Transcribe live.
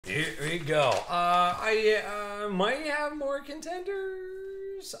Here we go. I might have more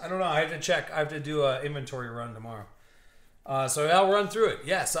contenders. I don't know. I have to check. I have to do an inventory run tomorrow. So I'll run through it.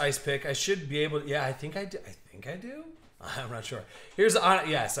 Yes, ice pick. I should be able to. Yeah, I think I do. I think I do. I'm not sure. Here's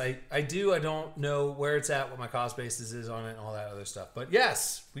yes, I do. I don't know where it's at, what my cost basis is on it, and all that other stuff. But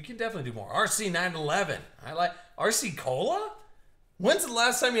yes, we can definitely do more. RC 911. I like RC Cola. When's the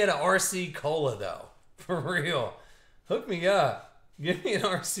last time you had an RC Cola though? For real, hook me up. Give me an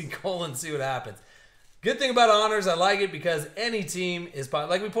RC Cola and see what happens. Good thing about honors, I like it because any team is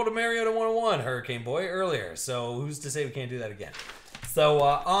like we pulled a Mariota 101 Hurricane Boy earlier. So who's to say we can't do that again? So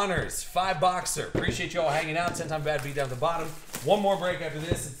honors, 5 boxer. Appreciate you all hanging out. 10 time bad beat down at the bottom. One more break after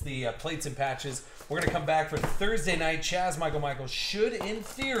this. It's the plates and patches. We're gonna come back for Thursday night. Chaz Michael should, in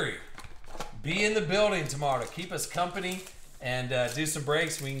theory, be in the building tomorrow to keep us company and do some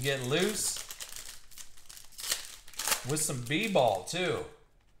breaks. We can get loose with some B-ball too.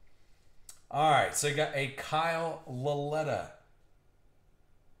 All right, so you got a Kyle Laletta.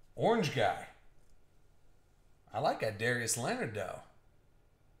 Orange guy. I like that Darius Leonard though.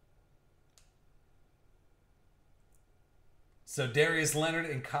 So Darius Leonard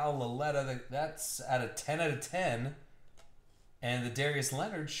and Kyle Laletta, that's at a 10 out of 10. And the Darius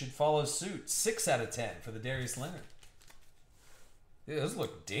Leonard should follow suit. 6 out of 10 for the Darius Leonard. Dude, those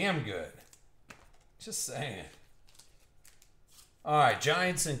look damn good. Just saying. All right,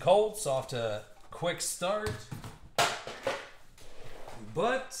 Giants and Colts off to a quick start.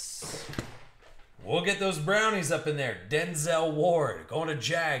 But we'll get those brownies up in there. Denzel Ward going to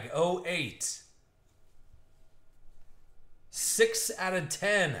Jag 08. 6 out of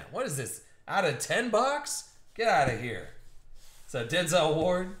 10. What is this? Out of 10 box? Get out of here. So Denzel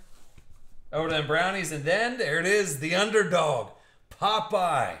Ward over to them brownies. And then there it is, the underdog,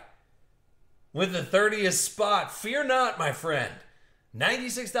 Popeye, with the 30th spot. Fear not, my friend.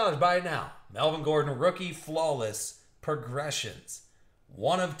 $96. Buy it now. Melvin Gordon, rookie, flawless progressions.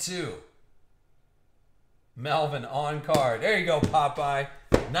 1 of 2. Melvin on card. There you go, Popeye.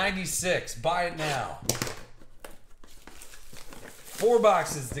 96. Buy it now. 4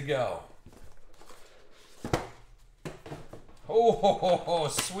 boxes to go. Oh,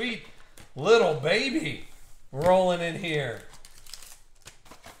 sweet little baby rolling in here.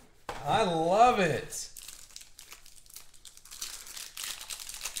 I love it.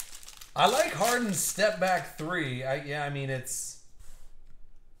 I like Harden's step back 3. I mean, it's...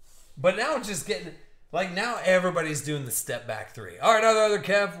 But now it's just getting... Like, now everybody's doing the step back 3. All right, other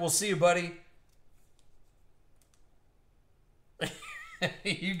Kev, we'll see you, buddy.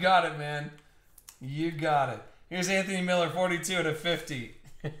 You got it, man. You got it. Here's Anthony Miller, 42 out of 50.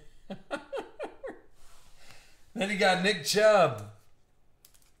 Then you got Nick Chubb.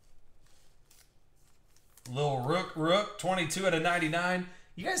 Little Rook, 22 out of 99.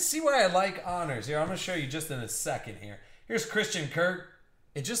 You guys see why I like honors here? I'm going to show you just in a second here. Here's Christian Kirk.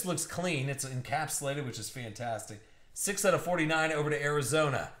 It just looks clean. It's encapsulated, which is fantastic. 6 out of 49 over to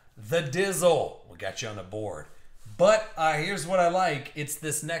Arizona. The Dizzle. We got you on the board. But here's what I like. It's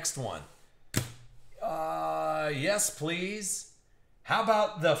this next one. Yes, please. How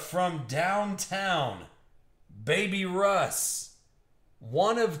about the From Downtown Baby Russ?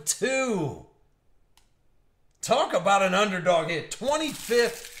 1 of 2. Talk about an underdog hit.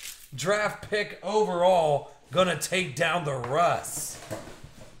 25th draft pick overall. Gonna take down the Russ.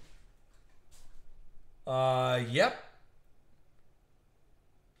 Yep.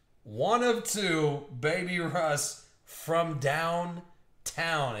 1 of 2, Baby Russ from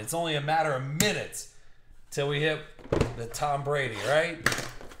downtown. It's only a matter of minutes till we hit the Tom Brady, right?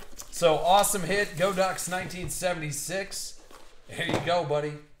 So awesome hit. Go Ducks 1976. There you go,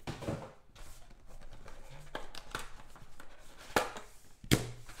 buddy.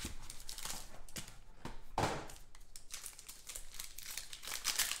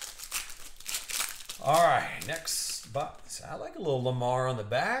 All right, next box. I like a little Lamar on the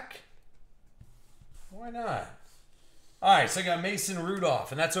back. Why not? All right, so I got Mason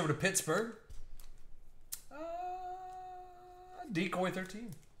Rudolph, and that's over to Pittsburgh. Decoy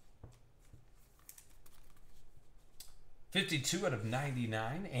 13. 52 out of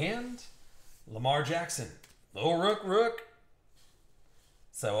 99. And Lamar Jackson. Little Rook.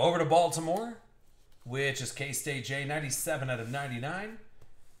 So over to Baltimore, which is K-State J, 97 out of 99.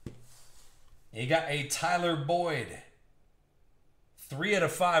 You got a Tyler Boyd. 3 out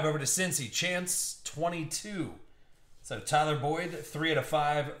of 5 over to Cincy. Chance 22. So Tyler Boyd, 3 out of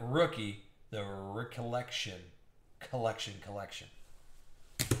 5. Rookie. The Recollection. Collection.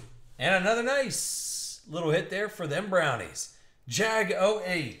 And another nice little hit there for them brownies. Jag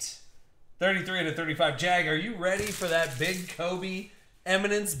 08. 33 out of 35. Jag, are you ready for that big Kobe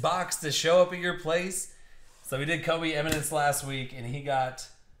Eminence box to show up at your place. So we did Kobe Eminence last week, and he got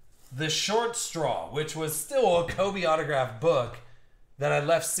the short straw, which was still a Kobe autograph book that I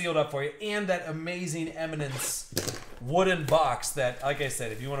left sealed up for you, and that amazing Eminence wooden box that, like I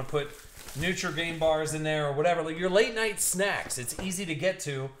said, if you want to put Nutri-Grain bars in there or whatever, like your late night snacks, it's easy to get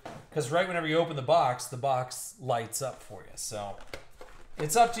to because right whenever you open the box lights up for you. So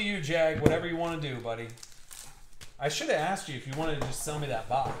it's up to you, Jag, whatever you want to do, buddy. I should have asked you if you wanted to just sell me that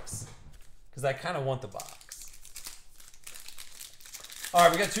box because I kind of want the box. All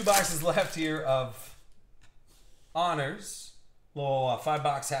right, we got 2 boxes left here of honors. Little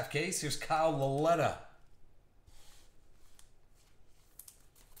 5-box half case. Here's Kyle Laletta.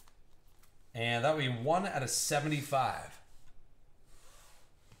 And that would be 1 out of 75.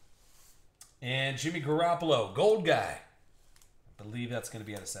 And Jimmy Garoppolo, gold guy. I believe that's going to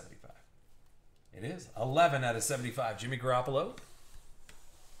be out of 75. It is. 11 out of 75, Jimmy Garoppolo.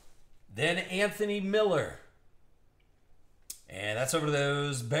 Then Anthony Miller. And that's over to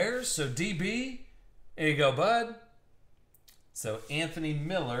those Bears. So DB, there you go, bud. So Anthony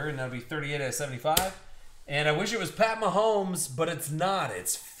Miller, and that'll be 38 out of 75. And I wish it was Pat Mahomes, but it's not.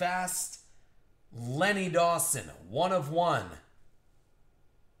 It's Fast Lenny Dawson, 1 of 1.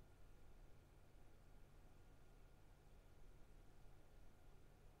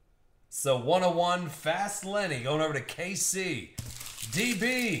 So 1 of 1, Fast Lenny going over to KC.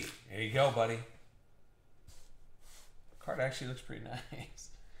 DB, there you go, buddy. Card actually looks pretty nice.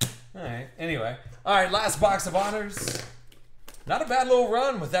 All right, anyway. All right, last box of honors. Not a bad little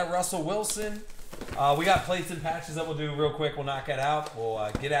run with that Russell Wilson. We got plates and patches that we'll do real quick. We'll knock that out.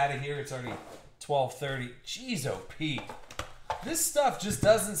 We'll get out of here. It's already 12:30. Jeez, oh, Pete. This stuff just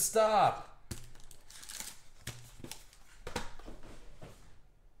doesn't stop.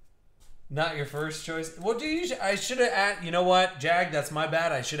 Not your first choice. Well, I should have asked. You know what, Jag? That's my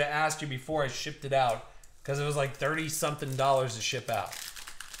bad. I should have asked you before I shipped it out because it was like $30-something to ship out.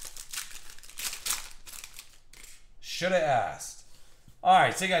 Should have asked. All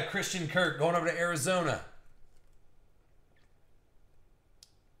right, so you got Christian Kirk going over to Arizona.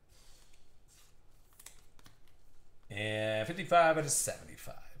 And 55 out of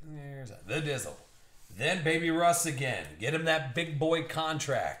 75. There's the Dizzle. Then Baby Russ again. Get him that big boy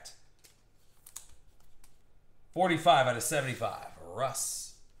contract. 45 out of 75.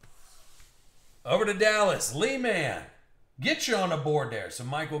 Russ. Over to Dallas. Lee Man. Get you on the board there. So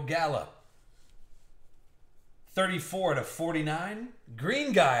Michael Gallup. 34 out of 49.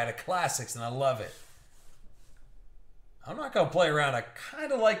 Green guy out of Classics, and I love it. I'm not going to play around. I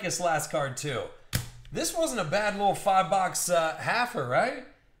kind of like this last card, too. This wasn't a bad little 5-box halfer, right?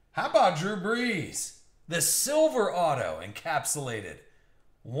 How about Drew Brees? The silver auto encapsulated.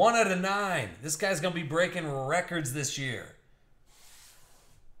 1 out of 9. This guy's going to be breaking records this year.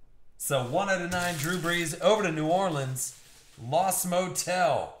 So 1 out of 9, Drew Brees. Over to New Orleans. Lost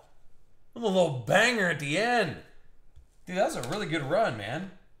Motel. A little banger at the end. Dude, that was a really good run,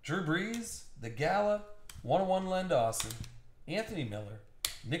 man. Drew Brees, the Gallup, 101 Len Dawson, Anthony Miller,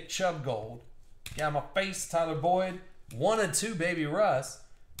 Nick Chubb Gold, got my face, Tyler Boyd, 1 of 2, Baby Russ,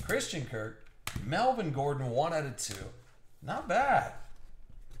 Christian Kirk, Melvin Gordon, 1 out of 2. Not bad.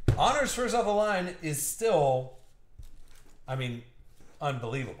 Honors first off the line is still, I mean,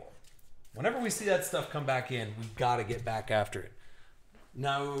 unbelievable. Whenever we see that stuff come back in, we got to get back after it.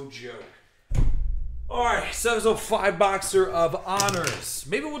 No joke. All right, so there's a 5-boxer of honors.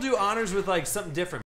 Maybe we'll do honors with like something different.